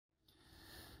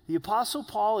The Apostle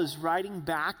Paul is writing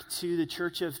back to the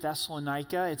church of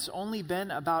Thessalonica. It's only been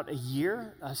about a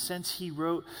year since he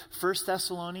wrote 1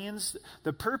 Thessalonians.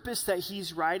 The purpose that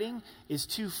he's writing is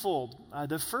twofold.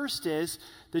 The first is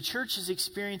the church is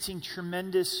experiencing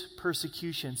tremendous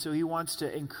persecution, so he wants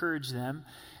to encourage them.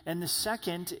 And the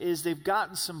second is they've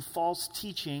gotten some false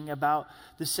teaching about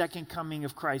the second coming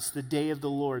of Christ, the day of the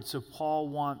Lord. So Paul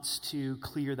wants to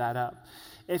clear that up.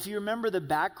 If you remember the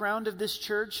background of this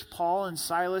church, Paul and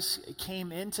Silas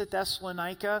came into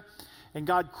Thessalonica, and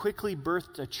God quickly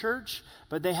birthed a church,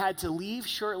 but they had to leave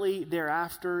shortly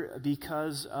thereafter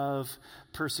because of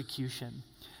persecution.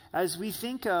 As we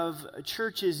think of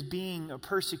churches being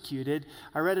persecuted,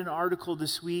 I read an article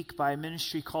this week by a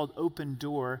ministry called Open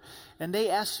Door, and they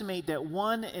estimate that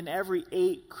 1 in every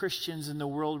 8 Christians in the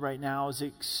world right now is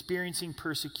experiencing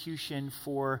persecution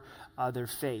for their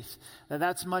faith. Now,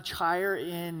 that's much higher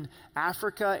in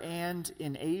Africa and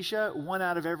in Asia. 1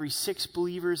 out of every 6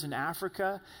 believers in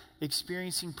Africa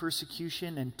experiencing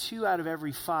persecution, and 2 out of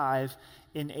every 5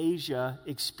 in Asia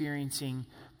experiencing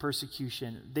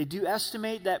persecution. They do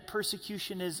estimate that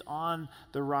persecution is on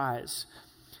the rise.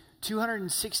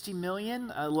 260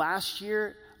 million last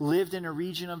year lived in a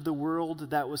region of the world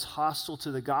that was hostile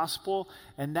to the gospel,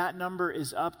 and that number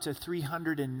is up to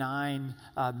 309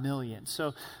 million.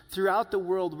 So throughout the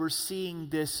world, we're seeing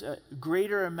this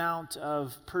greater amount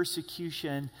of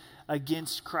persecution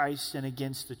against Christ and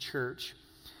against the church.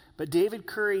 But David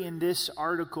Curry, in this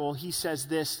article, he says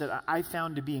this that I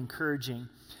found to be encouraging.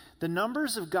 The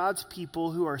numbers of God's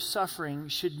people who are suffering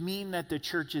should mean that the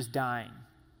church is dying.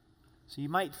 So you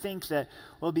might think that,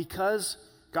 well, because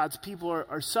God's people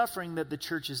are suffering, that the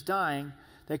church is dying,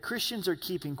 that Christians are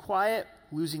keeping quiet,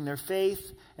 losing their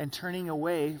faith, and turning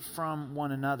away from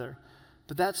one another.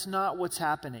 But that's not what's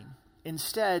happening.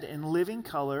 Instead, in living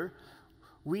color,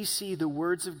 we see the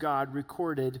words of God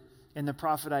recorded in the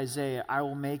prophet Isaiah, I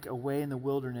will make a way in the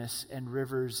wilderness and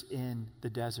rivers in the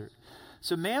desert.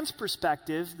 So man's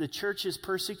perspective, the church is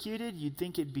persecuted. You'd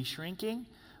think it'd be shrinking.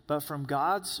 But from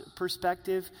God's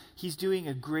perspective, he's doing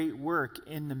a great work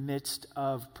in the midst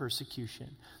of persecution.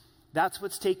 That's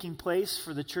what's taking place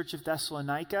for the church of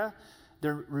Thessalonica.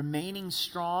 They're remaining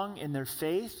strong in their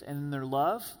faith and in their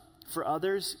love for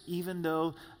others, even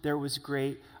though there was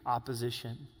great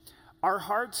opposition. Our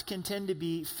hearts can tend to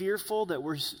be fearful that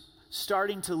we're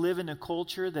starting to live in a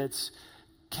culture that's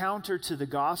counter to the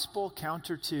gospel,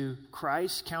 counter to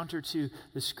Christ, counter to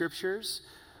the scriptures.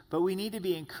 But we need to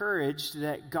be encouraged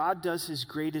that God does his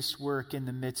greatest work in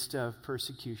the midst of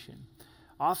persecution.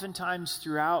 Oftentimes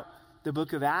throughout the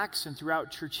book of Acts and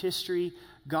throughout church history,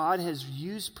 God has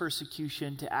used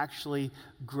persecution to actually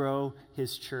grow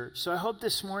his church. So I hope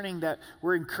this morning that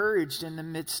we're encouraged in the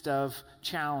midst of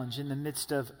challenge, in the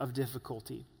midst of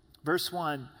difficulty. Verse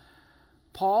 1,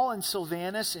 Paul and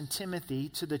Silvanus and Timothy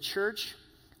to the church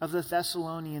of the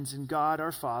Thessalonians in God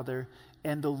our Father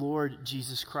and the Lord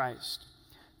Jesus Christ.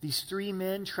 These 3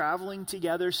 men traveling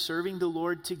together, serving the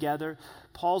Lord together.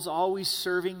 Paul's always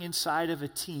serving inside of a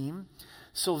team.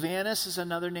 Silvanus is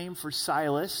another name for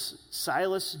Silas.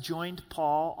 Silas joined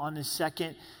Paul on his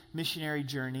second missionary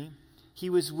journey. He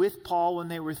was with Paul when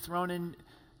they were thrown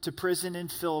into prison in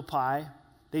Philippi.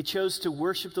 They chose to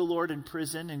worship the Lord in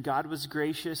prison, and God was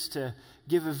gracious to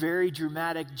give a very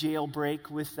dramatic jailbreak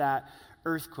with that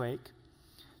earthquake.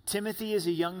 Timothy is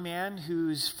a young man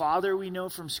whose father, we know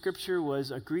from Scripture,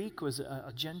 was a Greek, was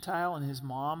a Gentile, and his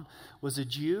mom was a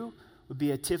Jew. Would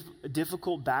be a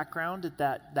difficult background at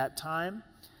that time.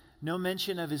 No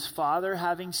mention of his father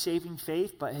having saving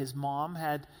faith, but his mom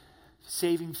had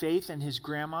saving faith and his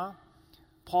grandma.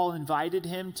 Paul invited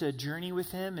him to journey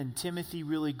with him, and Timothy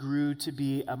really grew to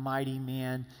be a mighty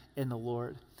man in the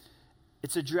Lord.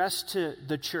 It's addressed to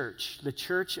the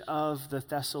church of the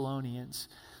Thessalonians.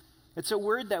 It's a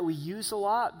word that we use a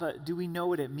lot, but do we know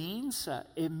what it means?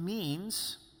 It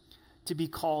means to be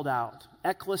called out.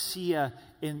 Ekklesia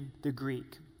in the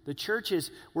Greek. The church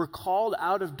is, we're called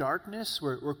out of darkness.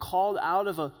 We're called out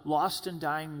of a lost and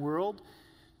dying world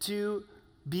to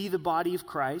be the body of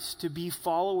Christ, to be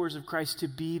followers of Christ, to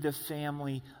be the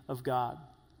family of God.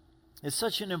 It's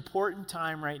such an important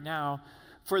time right now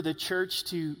for the church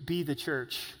to be the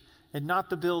church and not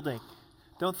the building.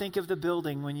 Don't think of the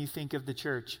building when you think of the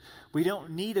church. We don't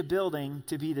need a building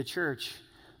to be the church,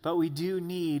 but we do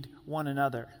need one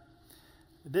another.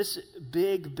 This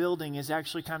big building is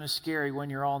actually kind of scary when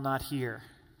you're all not here.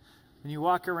 When you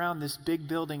walk around this big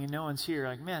building and no one's here,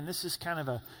 like, man, this is kind of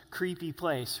a creepy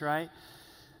place, right?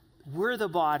 We're the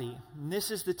body, and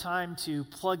this is the time to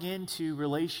plug into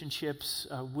relationships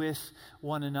with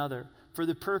one another. for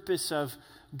the purpose of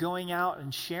going out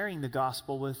and sharing the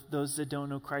gospel with those that don't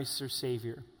know Christ as their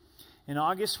Savior. In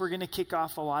August, we're going to kick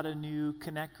off a lot of new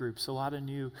connect groups, a lot of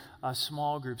new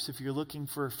small groups. If you're looking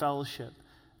for a fellowship,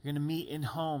 you're going to meet in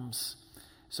homes.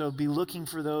 So be looking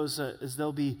for those as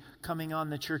they'll be coming on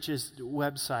the church's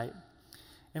website.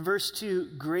 In verse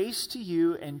 2, grace to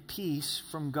you and peace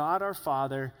from God our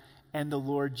Father and the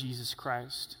Lord Jesus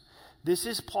Christ. This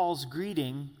is Paul's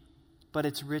greeting, but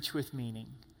it's rich with meaning.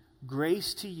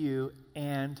 Grace to you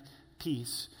and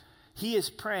peace. He is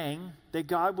praying that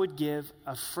God would give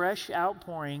a fresh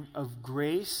outpouring of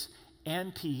grace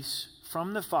and peace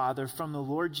from the Father, from the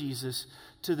Lord Jesus,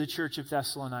 to the church of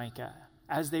Thessalonica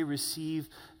as they receive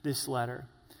this letter.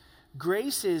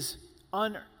 Grace is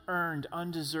unearned,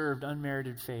 undeserved,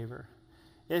 unmerited favor.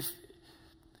 If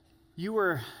you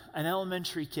were an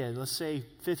elementary kid, let's say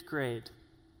 5th grade,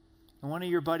 and one of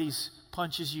your buddies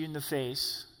punches you in the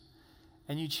face,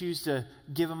 and you choose to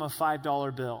give him a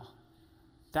 $5 bill,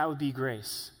 that would be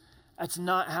grace. That's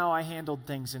not how I handled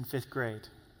things in 5th grade.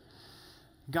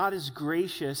 God is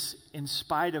gracious in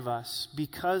spite of us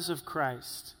because of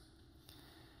Christ.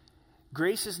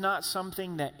 Grace is not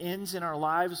something that ends in our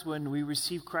lives when we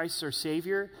receive Christ as our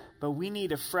Savior, but we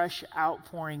need a fresh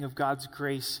outpouring of God's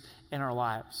grace in our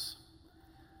lives.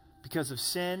 Because of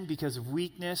sin, because of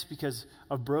weakness, because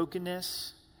of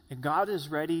brokenness, and God is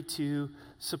ready to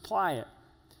supply it.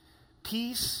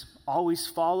 Peace always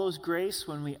follows grace.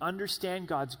 When we understand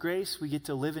God's grace, we get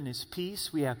to live in His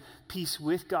peace. We have peace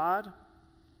with God,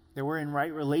 that we're in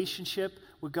right relationship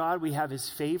with God. We have His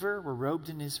favor. We're robed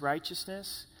in His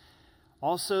righteousness.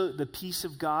 Also, the peace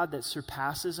of God that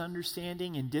surpasses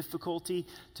understanding and difficulty,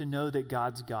 to know that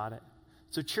God's got it.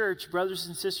 So church, brothers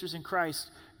and sisters in Christ,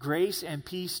 grace and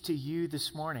peace to you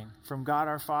this morning from God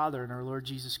our Father and our Lord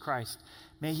Jesus Christ.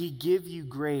 May He give you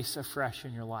grace afresh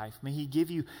in your life. May He give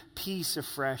you peace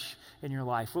afresh in your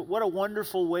life. What a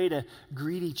wonderful way to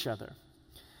greet each other.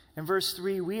 In verse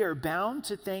 3, we are bound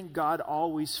to thank God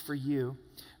always for you,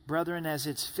 brethren, as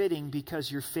it's fitting,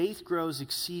 because your faith grows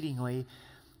exceedingly,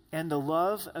 and the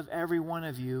love of every one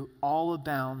of you all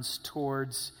abounds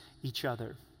towards each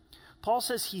other. Paul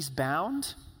says he's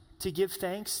bound to give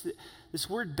thanks. This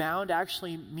word bound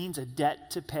actually means a debt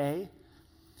to pay.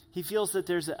 He feels that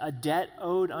there's a debt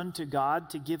owed unto God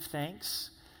to give thanks.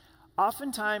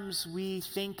 Oftentimes we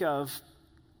think of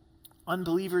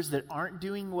unbelievers that aren't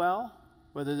doing well,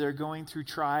 whether they're going through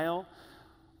trial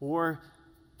or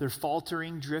they're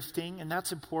faltering, drifting, and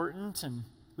that's important, and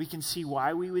we can see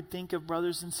why we would think of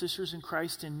brothers and sisters in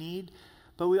Christ in need.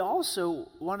 But we also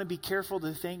want to be careful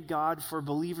to thank God for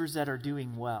believers that are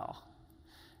doing well.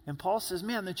 And Paul says,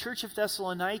 man, the church of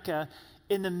Thessalonica,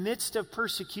 in the midst of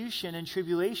persecution and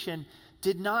tribulation,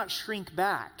 did not shrink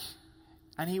back.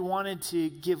 And he wanted to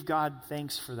give God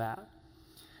thanks for that.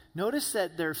 Notice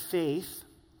that their faith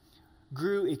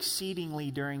grew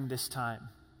exceedingly during this time.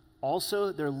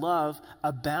 Also, their love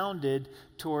abounded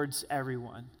towards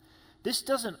everyone. This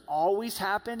doesn't always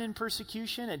happen in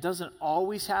persecution. It doesn't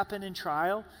always happen in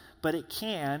trial, but it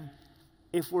can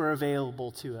if we're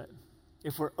available to it,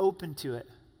 if we're open to it,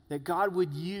 that God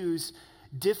would use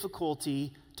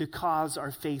difficulty to cause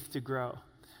our faith to grow.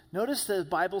 Notice the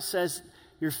Bible says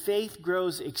your faith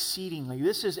grows exceedingly.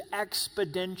 This is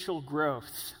exponential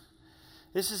growth.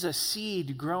 This is a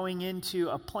seed growing into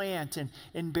a plant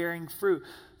and bearing fruit.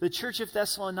 The church of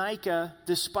Thessalonica,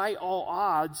 despite all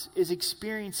odds, is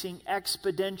experiencing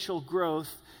exponential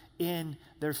growth in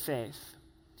their faith.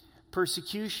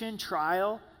 Persecution,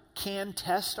 trial can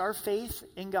test our faith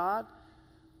in God.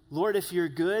 Lord, if you're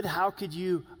good, how could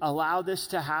you allow this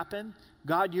to happen?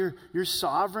 God, you're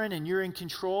sovereign and you're in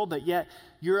control, but yet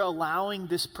you're allowing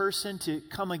this person to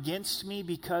come against me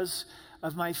because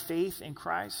of my faith in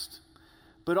Christ.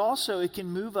 But also it can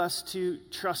move us to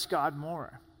trust God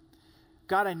more.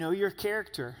 God, I know your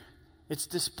character. It's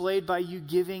displayed by you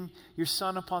giving your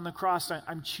son upon the cross.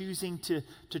 I'm choosing to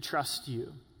trust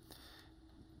you.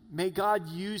 May God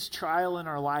use trial in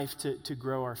our life to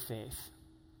grow our faith,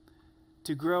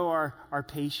 to grow our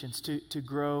patience, to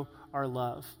grow our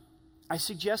love. I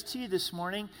suggest to you this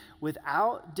morning,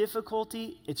 without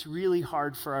difficulty, it's really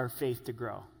hard for our faith to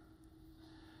grow.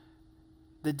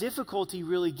 The difficulty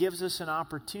really gives us an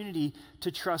opportunity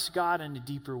to trust God in a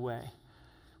deeper way.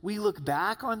 We look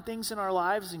back on things in our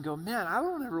lives and go, man, I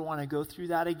don't ever want to go through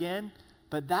that again.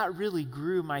 But that really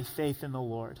grew my faith in the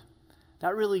Lord.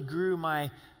 That really grew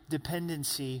my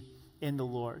dependency in the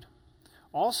Lord.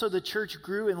 Also, the church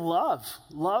grew in love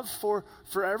for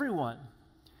everyone.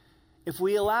 If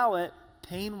we allow it,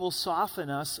 pain will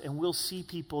soften us and we'll see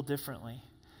people differently.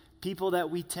 People that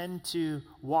we tend to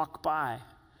walk by.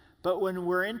 But when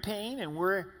we're in pain and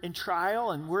we're in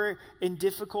trial and we're in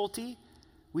difficulty,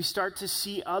 we start to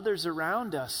see others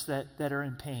around us that are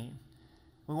in pain.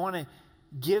 We want to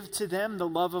give to them the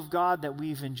love of God that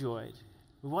we've enjoyed.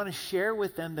 We want to share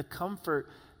with them the comfort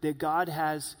that God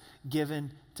has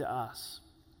given to us.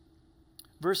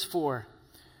 Verse 4,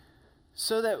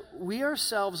 so that we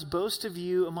ourselves boast of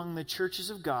you among the churches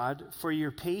of God for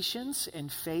your patience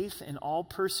and faith in all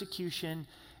persecution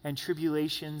and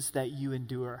tribulations that you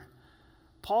endure.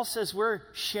 Paul says we're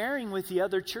sharing with the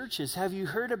other churches. Have you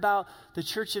heard about the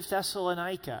church of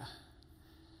Thessalonica?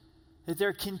 That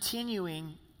they're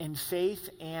continuing in faith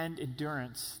and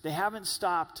endurance. They haven't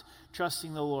stopped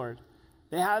trusting the Lord.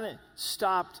 They haven't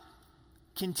stopped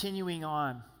continuing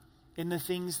on in the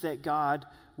things that God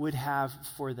would have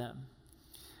for them.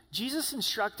 Jesus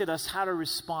instructed us how to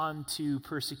respond to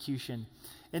persecution.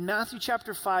 In Matthew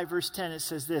chapter 5, verse 10, it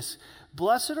says this,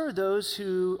 "Blessed are those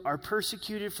who are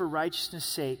persecuted for righteousness'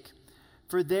 sake,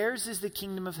 for theirs is the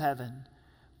kingdom of heaven.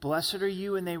 Blessed are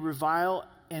you when they revile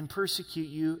and persecute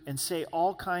you and say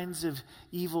all kinds of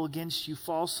evil against you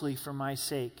falsely for my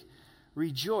sake.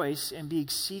 Rejoice and be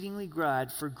exceedingly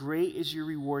glad, for great is your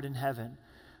reward in heaven.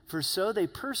 For so they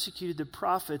persecuted the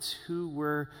prophets who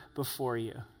were before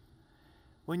you."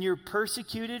 When you're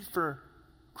persecuted for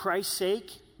Christ's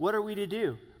sake, what are we to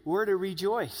do? We're to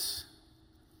rejoice.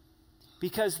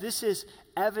 Because this is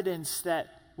evidence that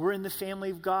we're in the family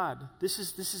of God. This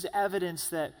is evidence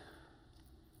that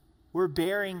we're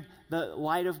bearing the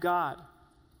light of God.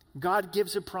 God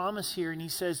gives a promise here, and he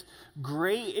says,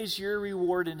 great is your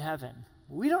reward in heaven.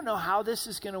 We don't know how this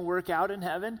is going to work out in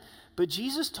heaven, but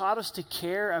Jesus taught us to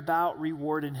care about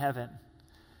reward in heaven.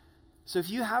 So if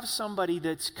you have somebody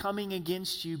that's coming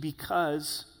against you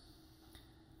because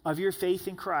of your faith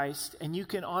in Christ, and you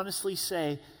can honestly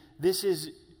say, this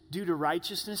is due to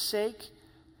righteousness' sake,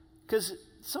 because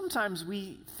sometimes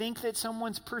we think that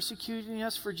someone's persecuting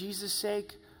us for Jesus'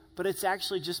 sake, but it's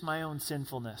actually just my own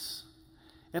sinfulness.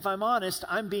 If I'm honest,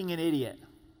 I'm being an idiot.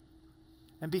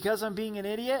 And because I'm being an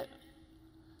idiot,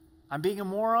 I'm being a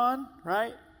moron,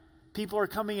 right? People are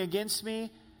coming against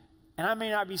me, and I may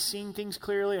not be seeing things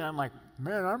clearly, and I'm like,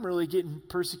 man, I'm really getting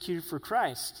persecuted for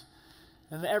Christ.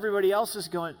 And everybody else is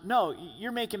going, no,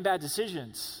 you're making bad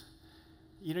decisions.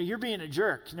 You know, you're being a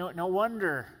jerk. No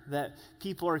wonder that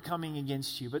people are coming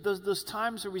against you. But those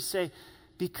times where we say,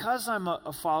 because I'm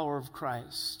a follower of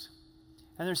Christ,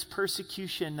 and there's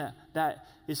persecution that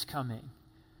is coming.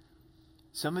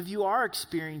 Some of you are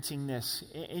experiencing this.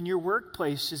 In your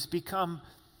workplace, has become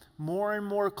more and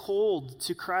more cold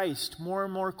to Christ, more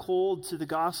and more cold to the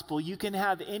gospel. You can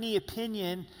have any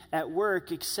opinion at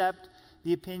work except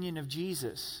the opinion of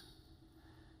Jesus.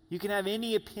 You can have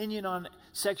any opinion on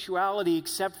sexuality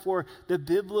except for the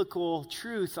biblical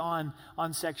truth on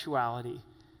sexuality.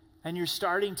 And you're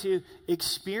starting to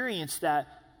experience that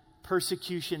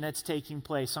persecution that's taking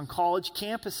place on college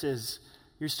campuses.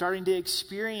 You're starting to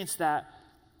experience that.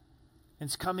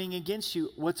 It's coming against you.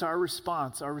 What's our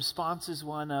response? Our response is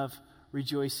one of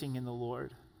rejoicing in the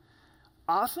Lord.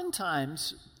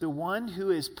 Oftentimes, the one who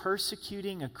is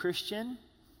persecuting a Christian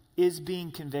is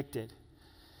being convicted.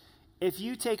 If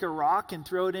you take a rock and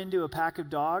throw it into a pack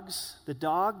of dogs, the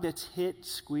dog that's hit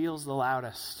squeals the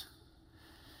loudest.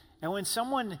 And when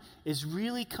someone is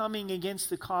really coming against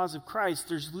the cause of Christ,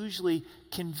 there's usually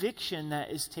conviction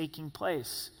that is taking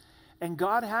place. And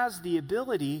God has the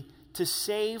ability to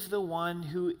save the one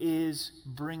who is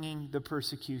bringing the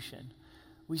persecution.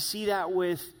 We see that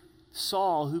with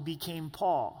Saul, who became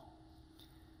Paul.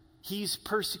 He's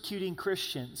persecuting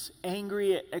Christians,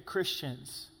 angry at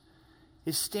Christians,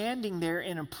 is standing there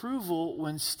in approval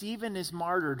when Stephen is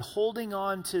martyred, holding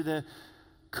on to the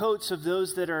coats of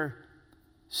those that are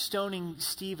stoning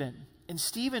Stephen. And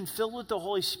Stephen, filled with the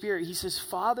Holy Spirit, he says,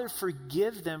 Father,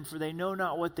 forgive them, for they know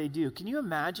not what they do. Can you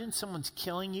imagine someone's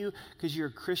killing you because you're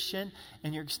a Christian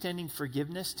and you're extending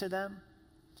forgiveness to them?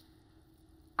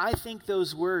 I think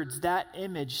those words, that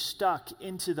image, stuck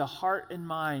into the heart and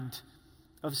mind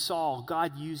of Saul.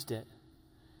 God used it.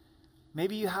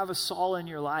 Maybe you have a Saul in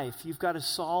your life. You've got a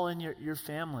Saul in your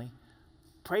family.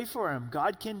 Pray for him.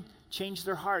 God can change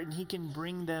their heart and he can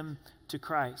bring them to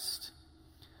Christ.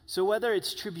 So whether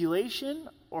it's tribulation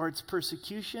or it's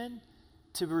persecution,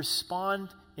 to respond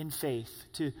in faith,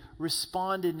 to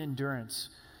respond in endurance.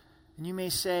 And you may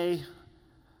say,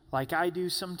 like I do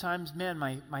sometimes, man,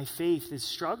 my faith is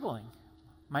struggling.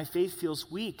 My faith feels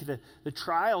weak. The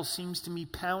trial seems to be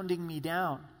pounding me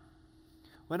down.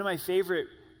 One of my favorite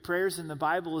prayers in the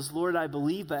Bible is, Lord, I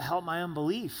believe, but help my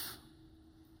unbelief.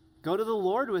 Go to the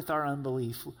Lord with our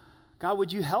unbelief. God,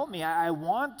 would you help me? I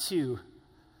want to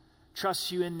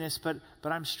trust you in this, but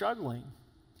I'm struggling.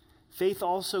 Faith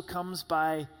also comes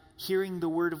by hearing the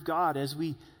Word of God. As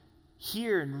we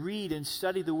hear and read and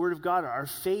study the Word of God, our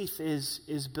faith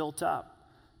is built up.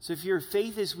 So if your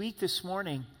faith is weak this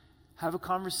morning, have a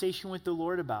conversation with the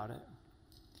Lord about it.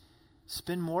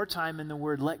 Spend more time in the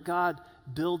Word. Let God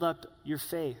build up your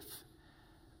faith.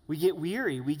 We get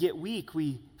weary, we get weak,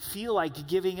 we feel like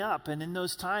giving up, and in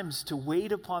those times to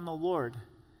wait upon the Lord.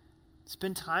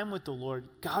 Spend time with the Lord.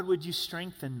 God, would you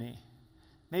strengthen me?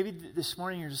 Maybe this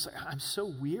morning you're just like, I'm so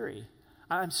weary.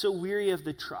 I'm so weary of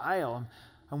the trial.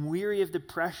 I'm weary of the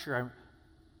pressure.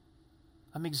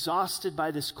 I'm exhausted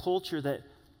by this culture that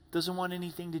doesn't want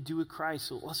anything to do with Christ.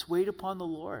 So let's wait upon the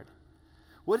Lord.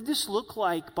 What did this look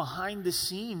like behind the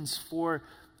scenes for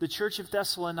the church of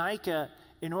Thessalonica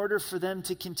in order for them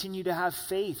to continue to have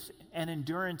faith and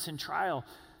endurance in trial?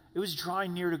 It was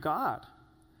drawing near to God.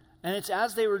 And it's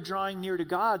as they were drawing near to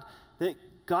God that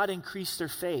God increased their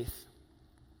faith.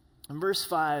 In verse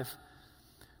 5,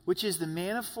 which is the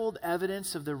manifold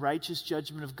evidence of the righteous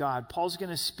judgment of God. Paul's going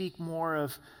to speak more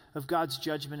of God's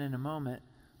judgment in a moment.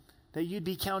 That you'd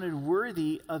be counted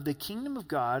worthy of the kingdom of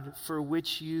God for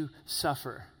which you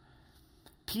suffer.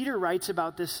 Peter writes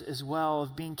about this as well,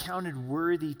 of being counted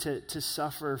worthy to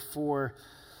suffer for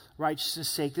righteousness'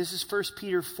 sake. This is 1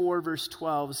 Peter 4, verse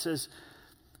 12. It says,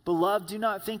 Beloved, do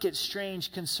not think it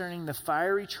strange concerning the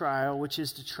fiery trial which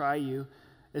is to try you,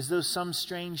 as though some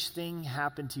strange thing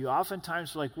happened to you.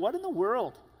 Oftentimes we're like, what in the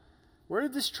world? Where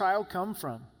did this trial come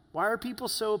from? Why are people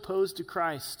so opposed to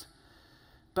Christ?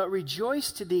 But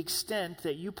rejoice to the extent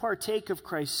that you partake of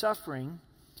Christ's suffering,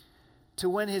 to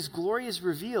when his glory is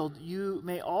revealed, you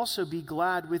may also be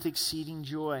glad with exceeding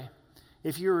joy.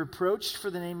 If you're reproached for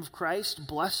the name of Christ,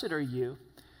 blessed are you.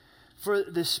 For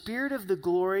the Spirit of the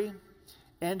glory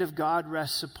and of God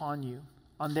rests upon you.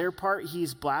 On their part he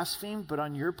is blasphemed, but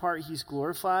on your part he's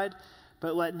glorified.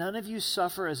 But let none of you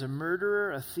suffer as a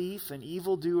murderer, a thief, an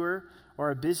evildoer,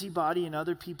 or a busybody in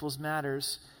other people's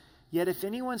matters. Yet if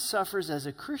anyone suffers as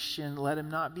a Christian, let him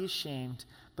not be ashamed,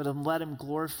 but let him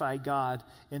glorify God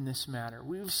in this matter.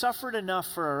 We've suffered enough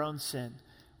for our own sin.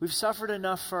 We've suffered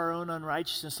enough for our own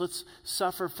unrighteousness. Let's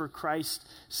suffer for Christ's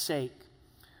sake.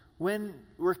 When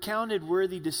we're counted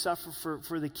worthy to suffer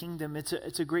for the kingdom,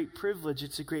 it's a great privilege,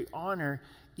 it's a great honor,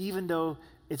 even though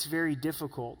it's very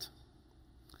difficult.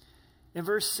 In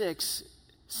verse 6,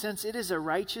 since it is a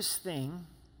righteous thing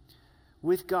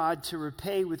with God to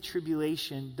repay with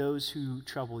tribulation those who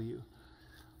trouble you.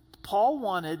 Paul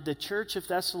wanted the church of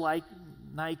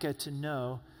Thessalonica to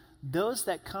know those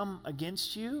that come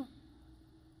against you,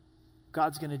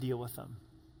 God's going to deal with them.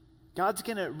 God's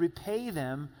going to repay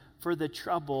them for the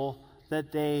trouble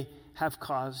that they have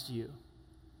caused you.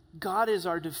 God is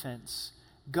our defense.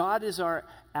 God is our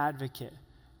advocate.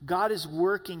 God is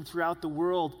working throughout the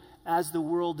world as the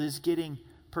world is getting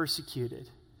persecuted.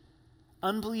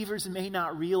 Unbelievers may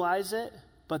not realize it,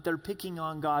 but they're picking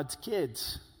on God's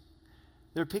kids.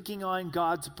 They're picking on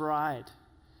God's bride.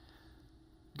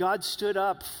 God stood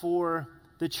up for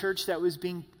the church that was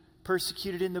being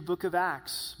persecuted in the book of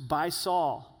Acts by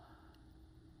Saul.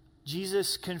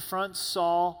 Jesus confronts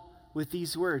Saul with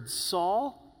these words,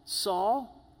 Saul,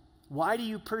 Saul, why do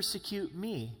you persecute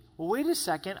me? Well, wait a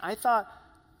second. I thought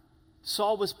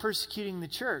Saul was persecuting the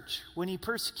church. When he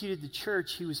persecuted the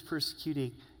church, he was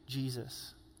persecuting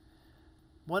Jesus.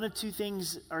 One of two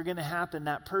things are going to happen.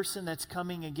 That person that's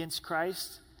coming against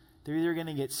Christ, they're either going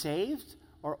to get saved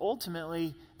or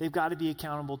ultimately they've got to be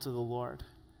accountable to the Lord.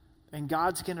 And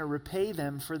God's going to repay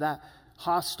them for that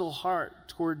hostile heart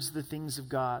towards the things of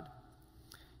God.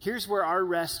 Here's where our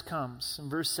rest comes in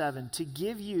verse 7. To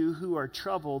give you who are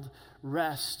troubled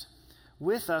rest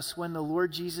with us when the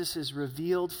Lord Jesus is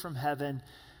revealed from heaven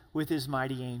with his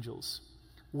mighty angels.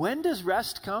 When does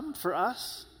rest come for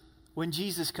us? When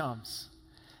Jesus comes.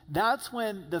 That's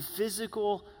when the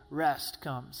physical rest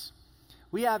comes.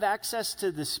 We have access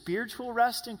to the spiritual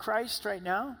rest in Christ right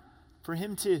now for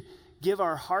him to give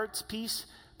our hearts peace,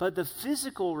 but the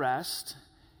physical rest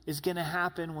is going to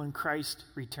happen when Christ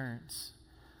returns.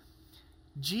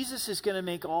 Jesus is going to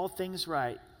make all things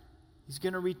right. He's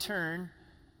going to return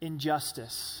in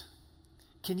justice.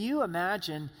 Can you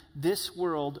imagine this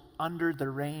world under the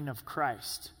reign of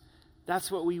Christ?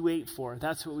 That's what we wait for.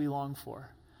 That's what we long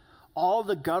for. All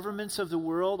the governments of the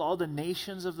world, all the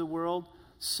nations of the world,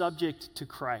 subject to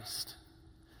Christ.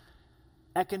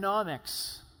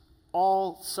 Economics,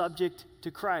 all subject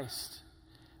to Christ.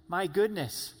 My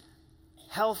goodness,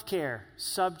 healthcare,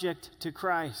 subject to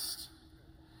Christ.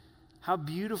 How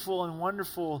beautiful and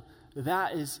wonderful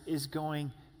that is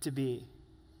going to be.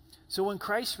 So when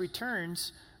Christ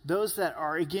returns, those that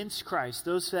are against Christ,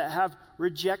 those that have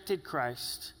rejected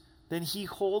Christ, then he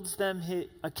holds them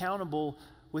accountable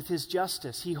with his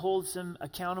justice. He holds them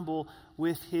accountable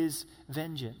with his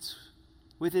vengeance,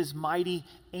 with his mighty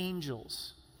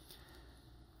angels.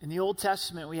 In the Old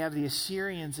Testament, we have the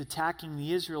Assyrians attacking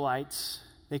the Israelites.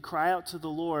 They cry out to the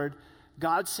Lord.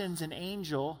 God sends an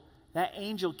angel. That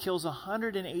angel kills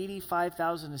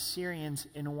 185,000 Assyrians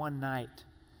in one night.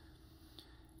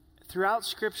 Throughout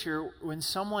Scripture, when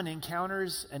someone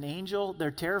encounters an angel,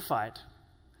 they're terrified.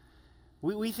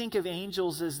 We think of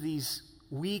angels as these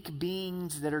weak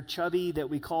beings that are chubby that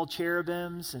we call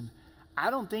cherubims, and I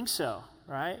don't think so,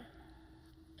 right?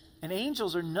 And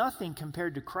angels are nothing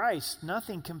compared to Christ,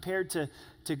 nothing compared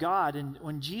to God. And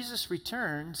when Jesus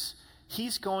returns,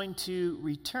 he's going to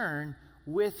return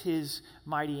with his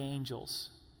mighty angels.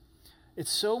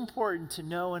 It's so important to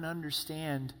know and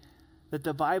understand that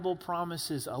the Bible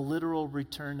promises a literal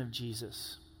return of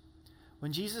Jesus.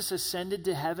 When Jesus ascended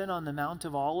to heaven on the Mount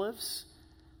of Olives,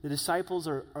 the disciples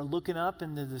are looking up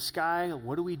into the sky.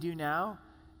 What do we do now?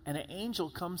 And an angel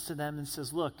comes to them and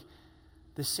says, look,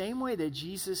 the same way that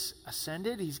Jesus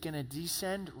ascended, he's going to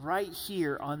descend right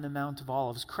here on the Mount of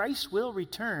Olives. Christ will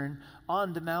return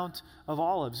on the Mount of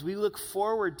Olives. We look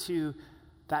forward to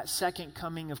that second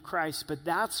coming of Christ, but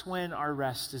that's when our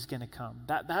rest is going to come.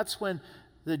 That's when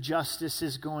the justice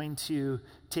is going to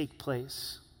take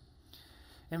place.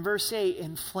 In verse 8,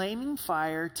 in flaming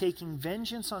fire, taking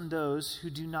vengeance on those who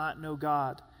do not know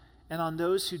God and on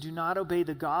those who do not obey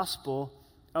the gospel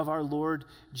of our Lord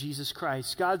Jesus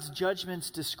Christ. God's judgment's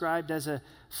described as a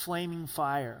flaming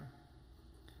fire.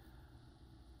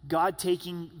 God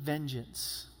taking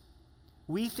vengeance.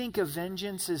 We think of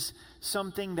vengeance as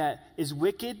something that is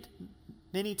wicked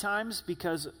many times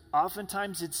because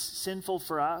oftentimes it's sinful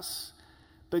for us.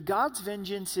 But God's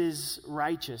vengeance is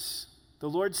righteous. The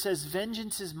Lord says,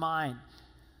 vengeance is mine.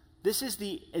 This is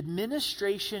the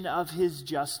administration of his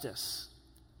justice,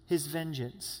 his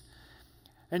vengeance.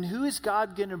 And who is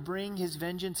God going to bring his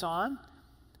vengeance on?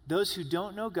 Those who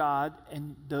don't know God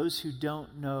and those who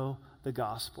don't know the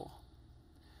gospel.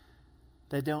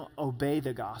 That don't obey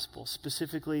the gospel.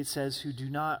 Specifically, it says who do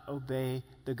not obey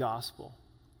the gospel.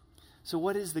 So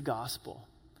what is the gospel?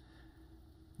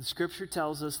 The scripture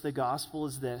tells us the gospel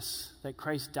is this, that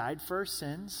Christ died for our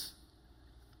sins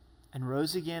and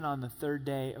rose again on the third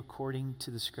day according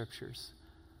to the scriptures.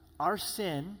 Our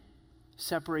sin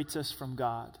separates us from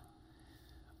God.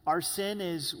 Our sin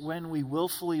is when we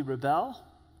willfully rebel,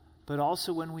 but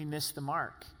also when we miss the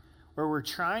mark. Where we're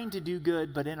trying to do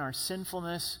good, but in our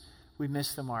sinfulness, we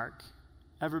miss the mark.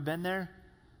 Ever been there?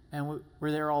 And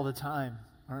we're there all the time,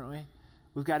 aren't we?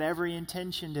 We've got every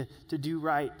intention to do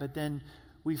right, but then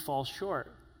we fall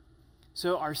short.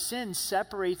 So our sin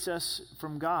separates us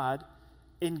from God,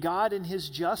 and God in his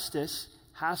justice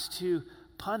has to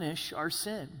punish our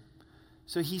sin.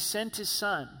 So he sent his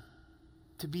son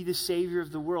to be the Savior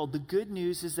of the world. The good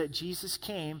news is that Jesus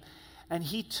came and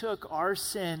he took our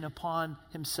sin upon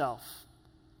himself.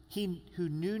 He who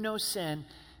knew no sin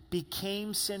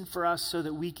became sin for us so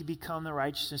that we could become the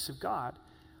righteousness of God.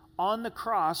 On the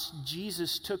cross,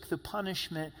 Jesus took the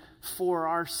punishment for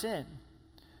our sin.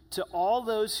 To all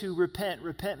those who repent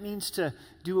means to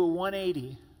do a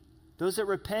 180. Those that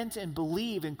repent and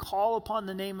believe and call upon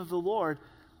the name of the Lord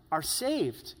are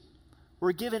saved.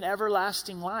 We're given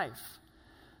everlasting life.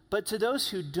 But to those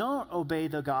who don't obey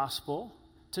the gospel,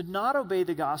 to not obey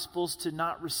the gospel is to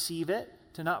not receive it,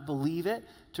 to not believe it,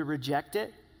 to reject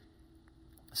it.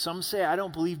 Some say, I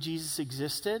don't believe Jesus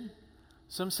existed.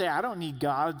 Some say, I don't need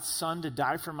God's son to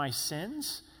die for my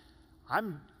sins.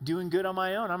 I'm doing good on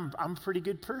my own. I'm a pretty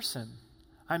good person.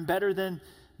 I'm better than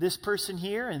this person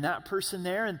here and that person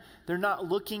there. And they're not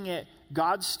looking at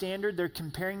God's standard. They're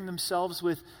comparing themselves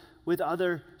with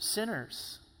other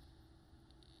sinners.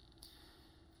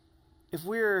 If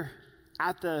we're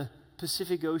at the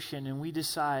Pacific Ocean and we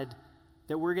decide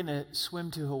that we're going to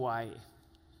swim to Hawaii,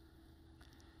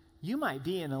 you might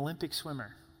be an Olympic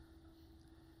swimmer.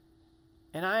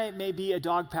 And I may be a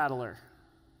dog paddler.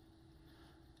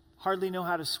 Hardly know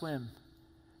how to swim.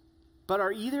 But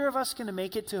are either of us going to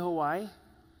make it to Hawaii?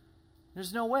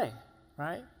 There's no way,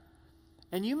 right?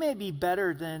 And you may be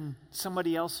better than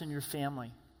somebody else in your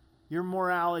family. Your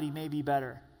morality may be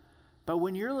better. But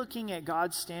when you're looking at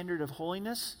God's standard of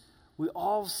holiness, we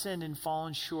all sinned and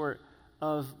fallen short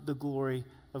of the glory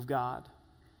of God.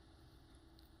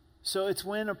 So it's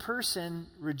when a person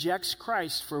rejects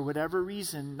Christ for whatever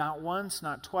reason, not once,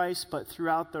 not twice, but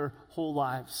throughout their whole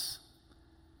lives.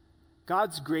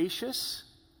 God's gracious,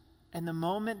 and the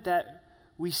moment that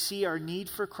we see our need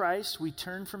for Christ, we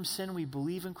turn from sin, we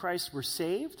believe in Christ, we're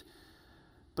saved.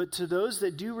 But to those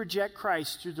that do reject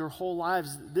Christ through their whole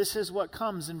lives, this is what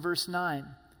comes in verse 9.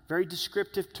 Very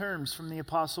descriptive terms from the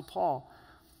Apostle Paul.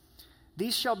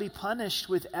 These shall be punished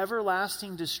with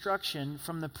everlasting destruction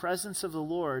from the presence of the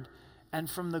Lord and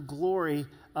from the glory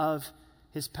of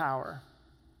his power.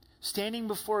 Standing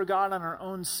before God on our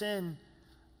own sin,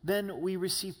 then we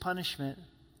receive punishment.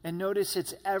 And notice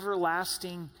it's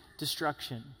everlasting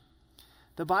destruction.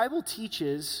 The Bible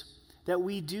teaches that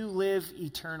we do live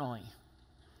eternally.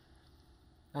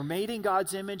 We're made in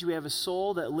God's image. We have a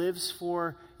soul that lives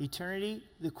for eternity.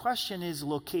 The question is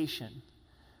location.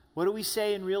 What do we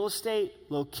say in real estate?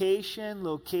 Location,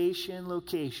 location,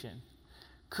 location.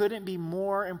 Couldn't be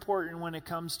more important when it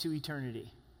comes to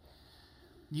eternity.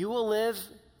 You will live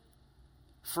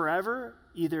forever,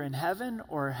 either in heaven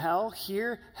or hell.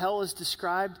 Here, hell is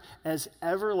described as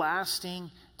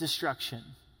everlasting destruction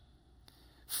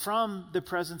from the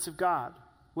presence of God.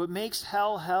 What makes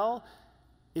hell hell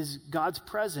is God's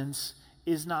presence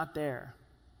is not there.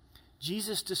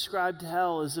 Jesus described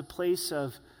hell as a place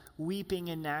of weeping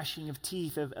and gnashing of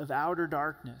teeth, of outer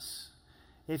darkness.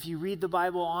 If you read the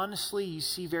Bible honestly, you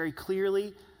see very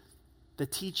clearly the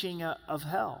teaching of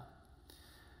hell.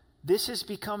 This has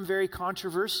become very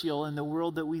controversial in the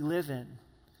world that we live in.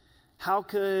 How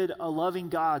could a loving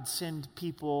God send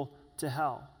people to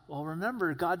hell? Well,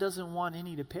 remember, God doesn't want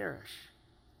any to perish.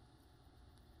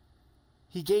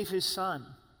 He gave his Son.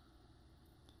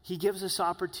 He gives us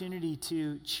opportunity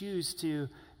to choose to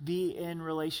be in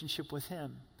relationship with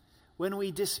him. When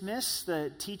we dismiss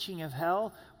the teaching of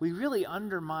hell, we really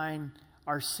undermine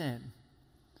our sin.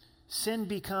 Sin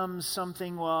becomes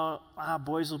something,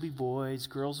 boys will be boys,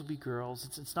 girls will be girls.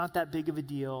 It's not that big of a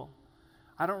deal.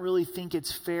 I don't really think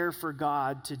it's fair for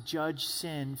God to judge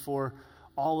sin for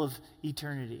all of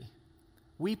eternity.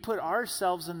 We put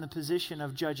ourselves in the position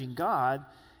of judging God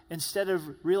instead of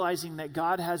realizing that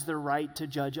God has the right to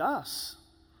judge us.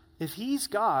 If he's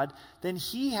God, then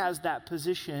he has that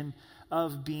position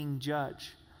of being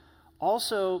judge.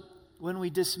 Also, when we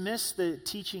dismiss the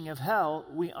teaching of hell,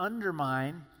 we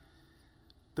undermine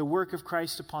the work of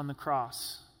Christ upon the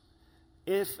cross.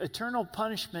 If eternal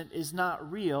punishment is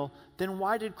not real, then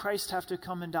why did Christ have to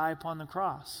come and die upon the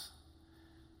cross?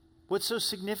 What's so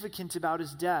significant about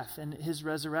his death and his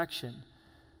resurrection?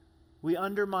 We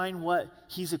undermine what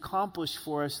he's accomplished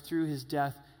for us through his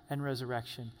death and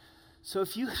resurrection. So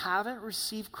if you haven't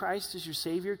received Christ as your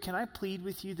Savior, can I plead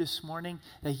with you this morning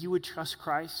that you would trust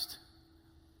Christ?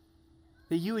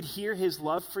 That you would hear his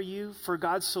love for you. For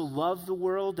God so loved the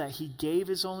world that he gave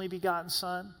his only begotten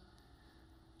Son.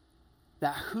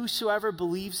 That whosoever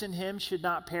believes in him should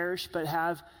not perish but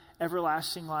have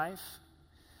everlasting life.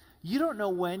 You don't know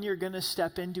when you're going to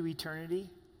step into eternity.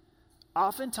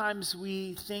 Oftentimes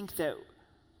we think that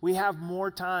we have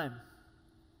more time.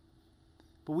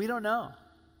 But we don't know.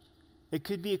 It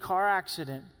could be a car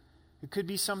accident. It could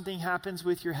be something happens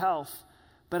with your health.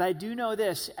 But I do know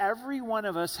this, every one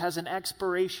of us has an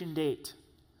expiration date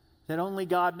that only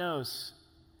God knows.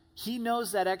 He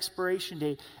knows that expiration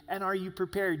date. And are you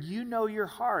prepared? You know your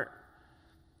heart.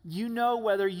 You know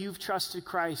whether you've trusted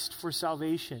Christ for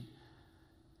salvation.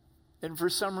 And for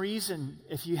some reason,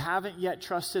 if you haven't yet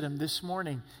trusted him this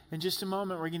morning, in just a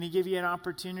moment, we're going to give you an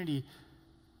opportunity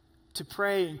to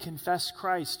pray and confess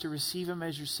Christ, to receive him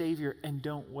as your Savior, and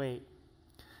don't wait.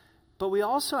 But we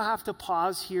also have to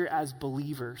pause here as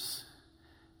believers.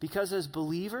 Because as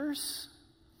believers,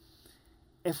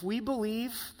 if we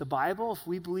believe the Bible, if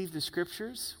we believe the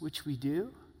Scriptures, which we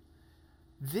do,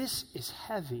 this is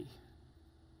heavy.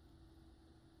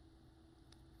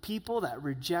 People that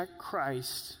reject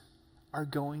Christ are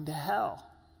going to hell.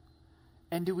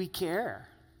 And do we care?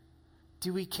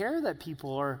 Do we care that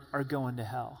people are going to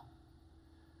hell?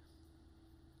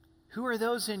 Who are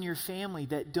those in your family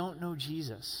that don't know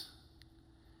Jesus?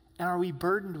 And are we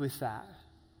burdened with that?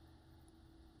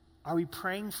 Are we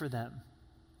praying for them?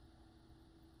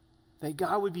 That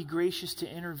God would be gracious to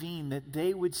intervene, that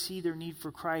they would see their need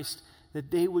for Christ,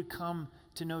 that they would come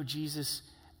to know Jesus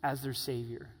as their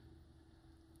Savior.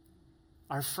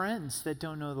 Our friends that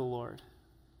don't know the Lord.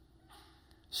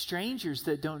 Strangers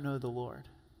that don't know the Lord.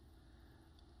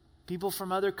 People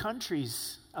from other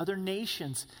countries, other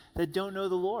nations that don't know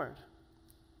the Lord.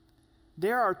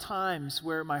 There are times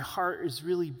where my heart is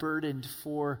really burdened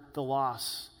for the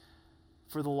lost,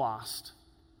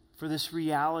 for this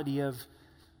reality of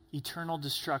eternal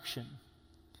destruction.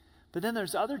 But then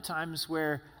there's other times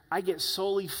where I get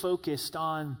solely focused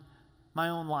on my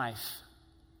own life.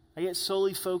 I get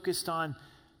solely focused on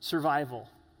survival,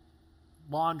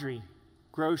 laundry,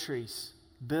 groceries,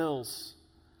 bills,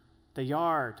 the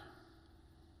yard.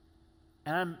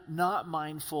 And I'm not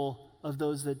mindful of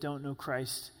those that don't know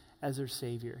Christ as their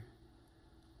Savior.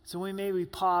 So we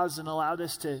pause and allow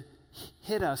this to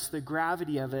hit us, the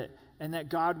gravity of it, and that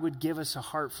God would give us a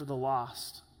heart for the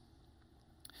lost.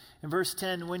 In verse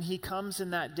 10, when he comes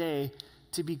in that day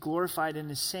to be glorified in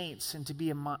his saints and to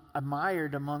be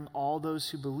admired among all those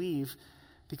who believe,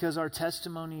 because our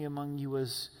testimony among you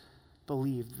was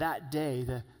believed. That day,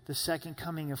 the second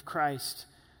coming of Christ,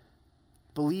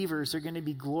 believers are going to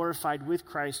be glorified with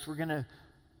Christ. We're going to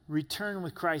return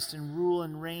with Christ and rule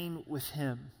and reign with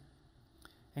him.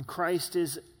 And Christ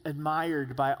is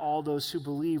admired by all those who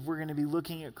believe. We're going to be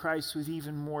looking at Christ with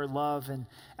even more love and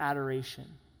adoration.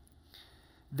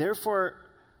 Therefore,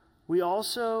 we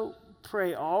also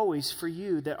pray always for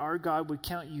you that our God would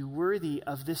count you worthy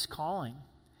of this calling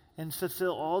and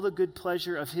fulfill all the good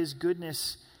pleasure of his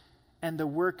goodness and the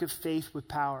work of faith with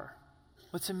power.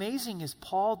 What's amazing is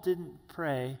Paul didn't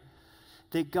pray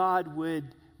that God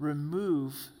would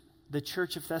remove the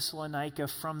church of Thessalonica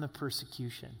from the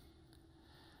persecution.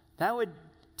 That would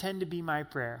tend to be my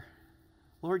prayer.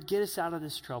 Lord, get us out of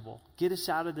this trouble. Get us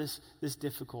out of this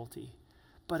difficulty.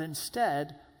 But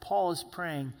instead, Paul is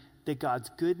praying that God's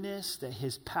goodness, that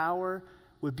his power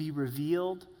would be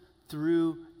revealed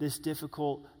through this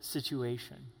difficult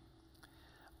situation.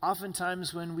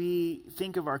 Oftentimes when we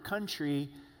think of our country,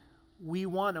 we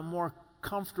want a more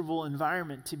comfortable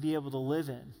environment to be able to live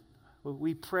in.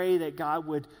 We pray that God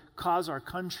would cause our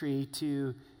country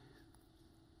to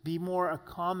be more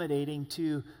accommodating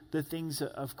to the things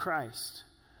of Christ.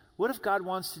 What if God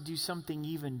wants to do something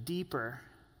even deeper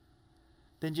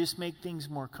than just make things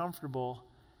more comfortable,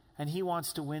 and he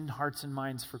wants to win hearts and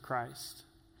minds for Christ?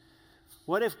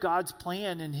 What if God's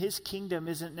plan in his kingdom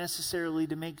isn't necessarily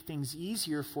to make things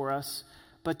easier for us,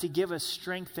 but to give us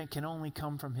strength that can only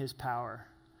come from his power,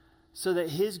 so that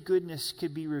his goodness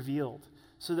could be revealed,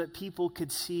 so that people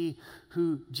could see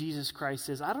who Jesus Christ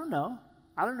is? I don't know.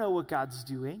 I don't know what God's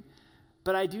doing,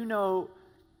 but I do know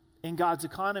in God's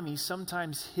economy,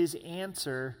 sometimes his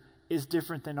answer is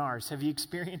different than ours. Have you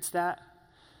experienced that?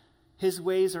 His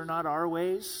ways are not our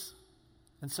ways.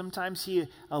 And sometimes he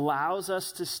allows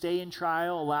us to stay in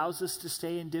trial, allows us to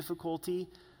stay in difficulty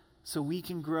so we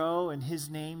can grow and his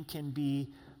name can be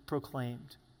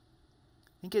proclaimed.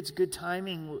 I think it's good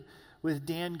timing with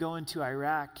Dan going to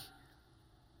Iraq.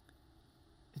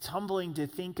 It's humbling to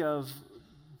think of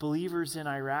believers in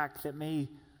Iraq that may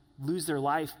lose their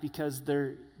life because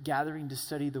they're gathering to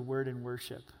study the word and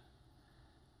worship.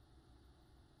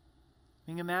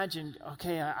 I mean, imagine,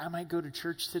 okay, I might go to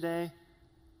church today,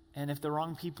 and if the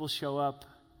wrong people show up,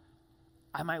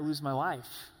 I might lose my life.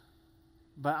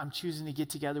 But I'm choosing to get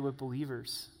together with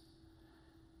believers.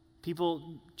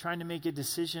 People trying to make a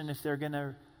decision if they're going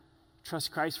to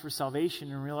trust Christ for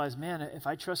salvation and realize, man, if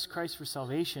I trust Christ for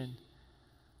salvation,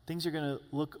 things are going to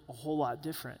look a whole lot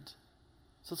different.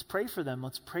 So let's pray for them.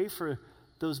 Let's pray for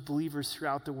those believers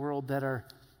throughout the world that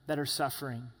are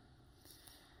suffering.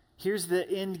 Here's the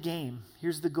end game.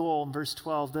 Here's the goal in verse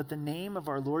 12, that the name of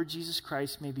our Lord Jesus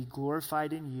Christ may be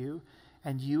glorified in you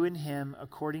and you in him,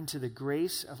 according to the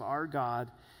grace of our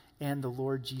God and the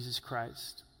Lord Jesus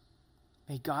Christ.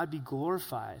 May God be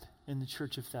glorified in the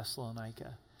church of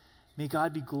Thessalonica. May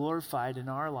God be glorified in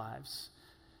our lives.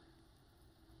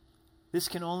 This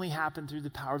can only happen through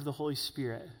the power of the Holy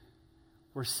Spirit.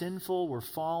 We're sinful, we're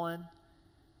fallen,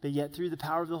 but yet through the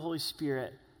power of the Holy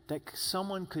Spirit, that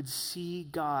someone could see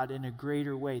God in a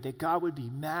greater way, that God would be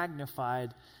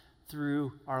magnified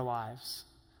through our lives.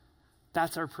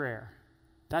 That's our prayer.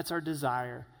 That's our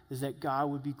desire, is that God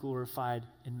would be glorified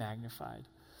and magnified.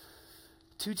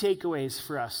 2 takeaways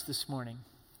for us this morning.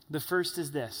 The first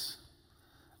is this: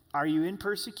 are you in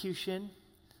persecution?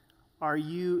 Are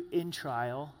you in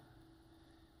trial?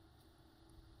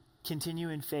 Continue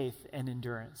in faith and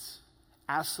endurance.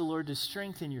 Ask the Lord to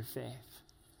strengthen your faith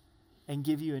and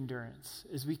give you endurance.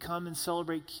 As we come and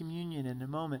celebrate communion in a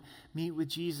moment, meet with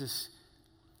Jesus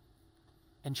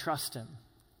and trust him.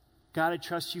 God, I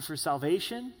trust you for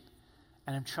salvation,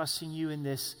 and I'm trusting you in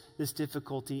this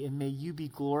difficulty, and may you be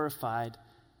glorified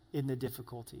in the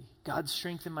difficulty. God,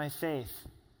 strengthen my faith.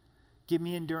 Give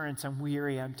me endurance. I'm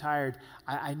weary. I'm tired.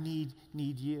 I need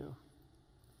you.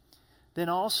 Then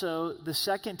also, the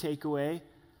second takeaway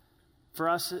for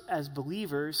us as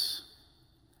believers,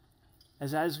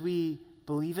 as we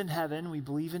believe in heaven, we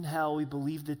believe in hell, we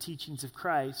believe the teachings of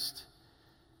Christ,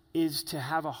 is to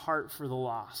have a heart for the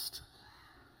lost.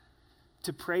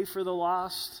 To pray for the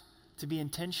lost, to be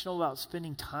intentional about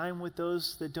spending time with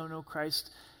those that don't know Christ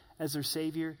as their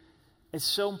Savior. It's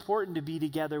so important to be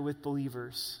together with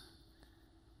believers.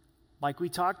 Like we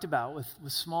talked about with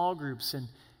small groups and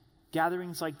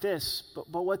gatherings like this.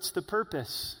 But what's the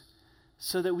purpose?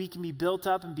 so that we can be built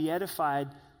up and be edified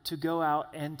to go out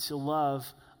and to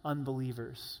love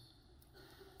unbelievers.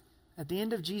 At the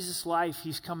end of Jesus' life,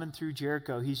 he's coming through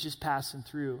Jericho. He's just passing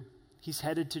through. He's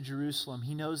headed to Jerusalem.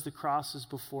 He knows the cross is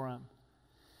before him.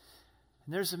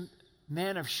 And there's a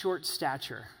man of short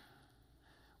stature.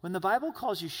 When the Bible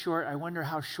calls you short, I wonder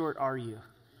how short are you?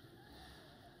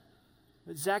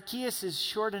 But Zacchaeus is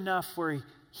short enough where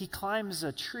he climbs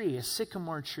a tree, a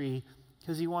sycamore tree,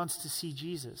 because he wants to see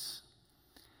Jesus.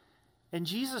 And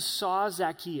Jesus saw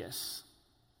Zacchaeus,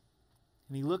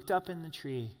 and he looked up in the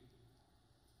tree.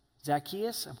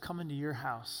 Zacchaeus, I'm coming to your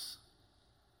house.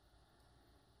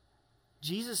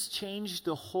 Jesus changed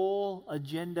the whole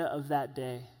agenda of that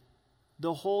day,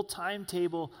 the whole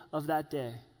timetable of that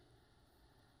day.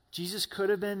 Jesus could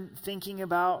have been thinking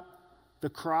about the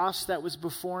cross that was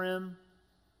before him,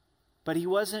 but he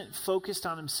wasn't focused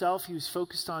on himself. He was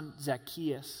focused on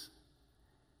Zacchaeus.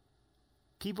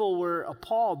 People were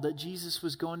appalled that Jesus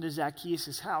was going to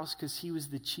Zacchaeus' house because he was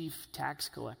the chief tax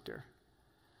collector.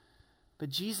 But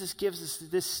Jesus gives us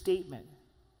this statement.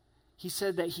 He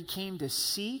said that he came to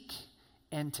seek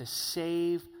and to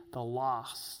save the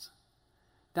lost.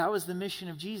 That was the mission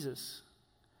of Jesus.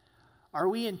 Are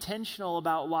we intentional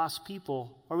about lost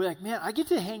people? Are we like, man, I get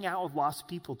to hang out with lost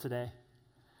people today?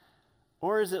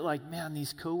 Or is it like, man,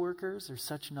 these coworkers are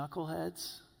such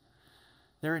knuckleheads.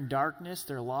 They're in darkness,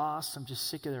 they're lost, I'm just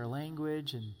sick of their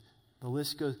language, and the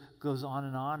list goes on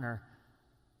and on. Or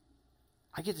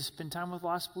I get to spend time with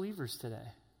lost believers today.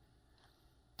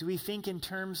 Do we think in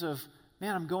terms of,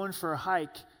 man, I'm going for a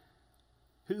hike.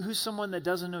 Who's someone that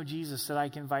doesn't know Jesus that I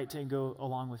can invite to go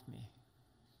along with me?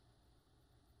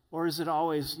 Or is it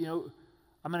always,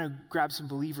 I'm going to grab some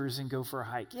believers and go for a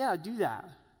hike? Yeah, do that.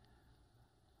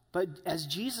 But as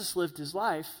Jesus lived his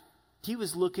life, he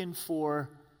was looking for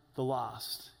the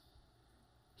lost.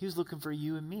 He was looking for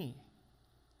you and me.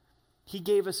 He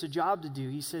gave us a job to do.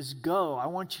 He says, go. I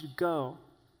want you to go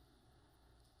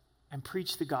and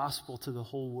preach the gospel to the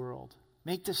whole world.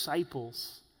 Make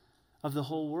disciples of the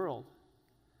whole world.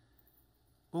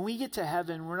 When we get to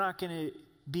heaven, we're not going to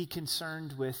be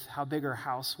concerned with how big our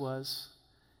house was,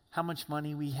 how much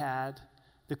money we had,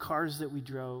 the cars that we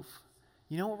drove.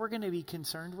 You know what we're going to be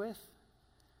concerned with?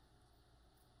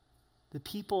 The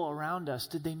people around us,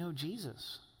 did they know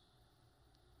Jesus?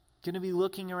 Going to be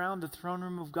looking around the throne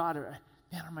room of God.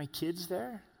 Man, are my kids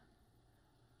there?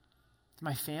 Is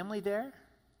my family there?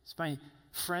 Is my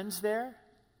friends there?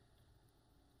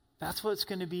 That's what's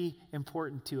going to be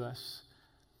important to us.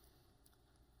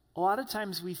 A lot of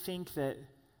times we think that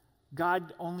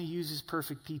God only uses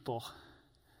perfect people.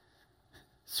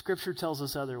 Scripture tells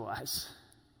us otherwise.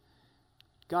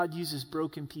 God uses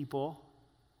broken people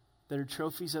that are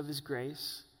trophies of his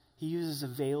grace. He uses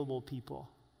available people.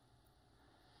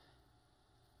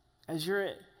 As you're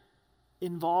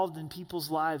involved in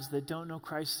people's lives that don't know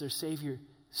Christ as their Savior,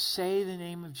 say the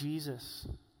name of Jesus.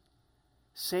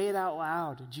 Say it out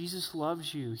loud. Jesus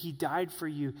loves you. He died for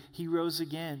you. He rose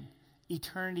again.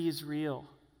 Eternity is real.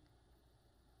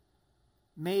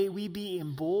 May we be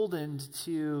emboldened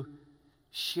to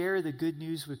share the good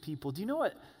news with people. Do you know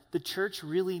what the church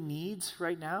really needs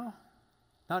right now?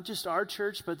 Not just our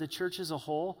church, but the church as a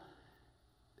whole,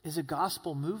 is a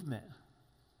gospel movement.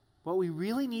 What we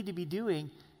really need to be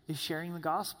doing is sharing the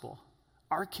gospel.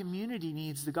 Our community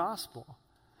needs the gospel.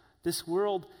 This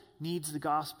world needs the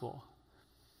gospel.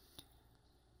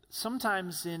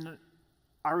 Sometimes in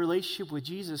our relationship with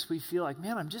Jesus, we feel like,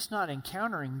 man, I'm just not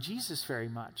encountering Jesus very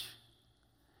much.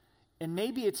 And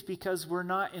maybe it's because we're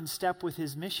not in step with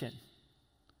his mission.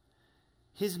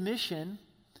 His mission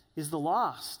is the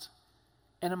lost.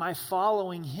 And am I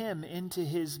following him into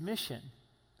his mission?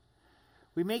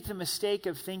 We make the mistake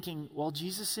of thinking, well,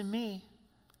 Jesus in me,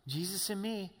 Jesus in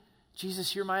me,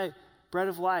 Jesus, you're my bread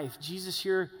of life, Jesus,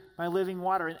 you're my living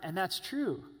water, and that's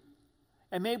true.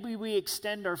 And maybe we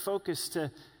extend our focus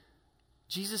to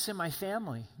Jesus in my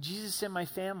family, Jesus in my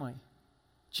family,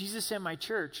 Jesus in my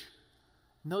church.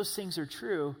 And those things are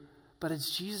true, but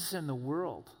it's Jesus in the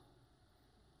world.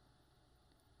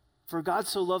 For God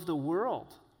so loved the world.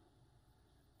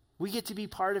 We get to be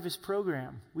part of his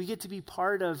program. We get to be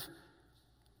part of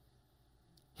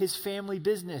his family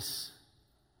business,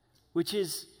 which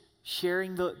is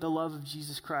sharing the love of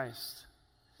Jesus Christ.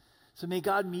 So may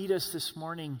God meet us this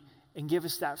morning and give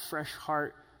us that fresh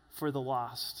heart for the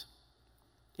lost.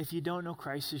 If you don't know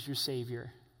Christ as your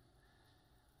Savior,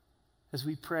 as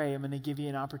we pray, I'm going to give you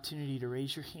an opportunity to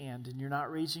raise your hand. And you're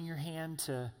not raising your hand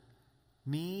to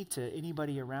me, to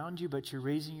anybody around you, but you're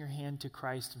raising your hand to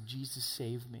Christ of Jesus,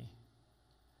 save me.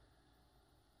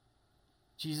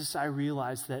 Jesus, I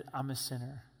realize that I'm a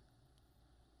sinner.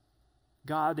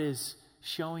 God is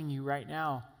showing you right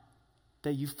now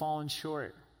that you've fallen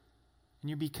short, and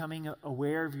you're becoming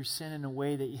aware of your sin in a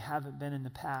way that you haven't been in the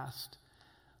past.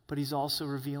 But he's also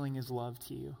revealing his love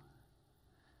to you,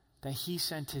 that he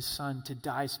sent his son to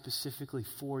die specifically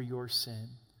for your sin.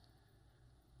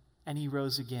 And he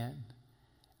rose again.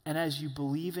 And as you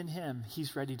believe in him,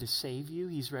 he's ready to save you.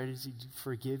 He's ready to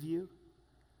forgive you,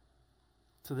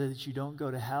 so that you don't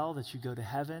go to hell, that you go to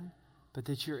heaven, but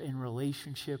that you're in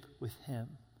relationship with him.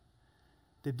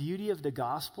 The beauty of the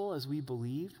gospel, as we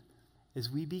believe, is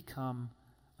we become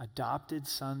adopted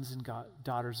sons and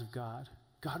daughters of God.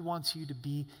 God wants you to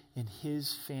be in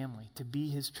his family, to be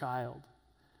his child.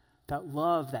 That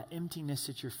love, that emptiness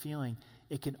that you're feeling,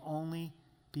 it can only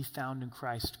be found in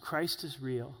Christ. Christ is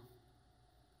real.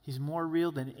 He's more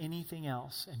real than anything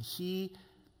else, and he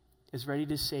is ready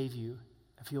to save you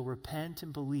if you'll repent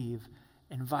and believe,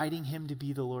 inviting him to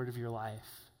be the Lord of your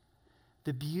life.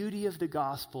 The beauty of the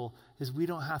gospel is we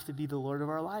don't have to be the Lord of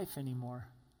our life anymore.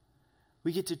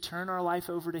 We get to turn our life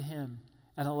over to him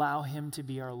and allow him to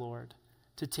be our Lord,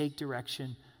 to take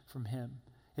direction from him.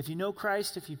 If you know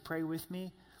Christ, if you pray with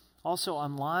me, also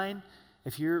online,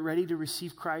 if you're ready to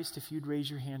receive Christ, if you'd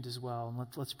raise your hand as well, and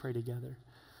let's pray together.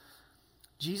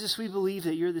 Jesus, we believe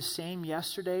that you're the same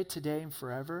yesterday, today, and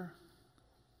forever.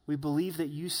 We believe that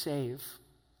you save.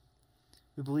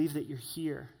 We believe that you're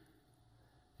here.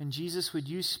 And Jesus, would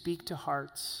you speak to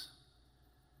hearts,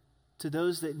 to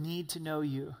those that need to know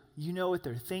you? You know what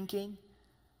they're thinking.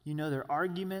 You know their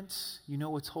arguments. You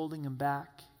know what's holding them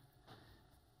back.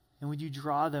 And would you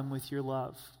draw them with your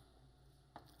love?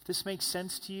 If this makes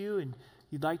sense to you and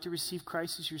you'd like to receive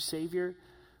Christ as your Savior,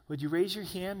 would you raise your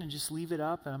hand and just leave it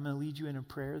up? And I'm going to lead you in a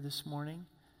prayer this morning.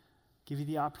 Give you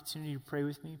the opportunity to pray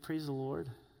with me. Praise the Lord.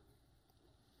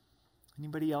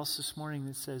 Anybody else this morning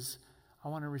that says, I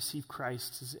want to receive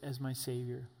Christ as my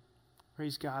Savior?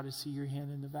 Praise God. I see your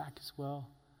hand in the back as well.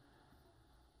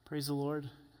 Praise the Lord.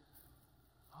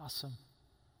 Awesome.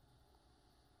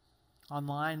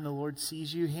 Online, the Lord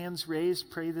sees you. Hands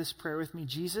raised. Pray this prayer with me.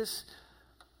 Jesus,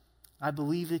 I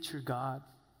believe that you're God,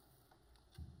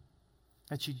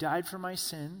 that you died for my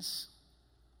sins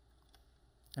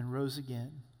and rose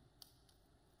again.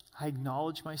 I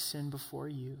acknowledge my sin before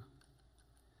you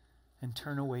and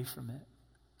turn away from it.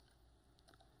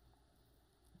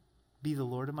 Be the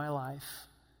Lord of my life.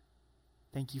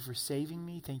 Thank you for saving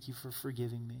me. Thank you for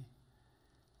forgiving me.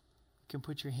 You can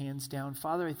put your hands down.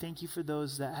 Father, I thank you for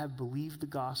those that have believed the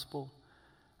gospel.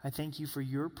 I thank you for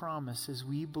your promise as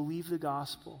we believe the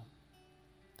gospel,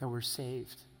 that we're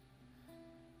saved,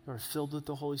 that we're filled with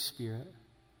the Holy Spirit.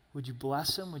 Would you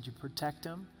bless them? Would you protect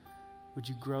them? Would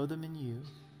you grow them in you?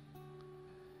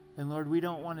 And Lord, we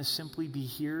don't want to simply be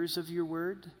hearers of your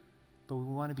word, but we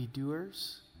want to be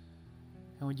doers.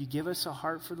 And would you give us a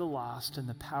heart for the lost and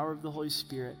the power of the Holy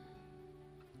Spirit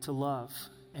to love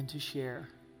and to share.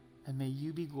 And may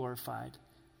you be glorified.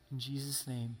 In Jesus'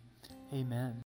 name, amen.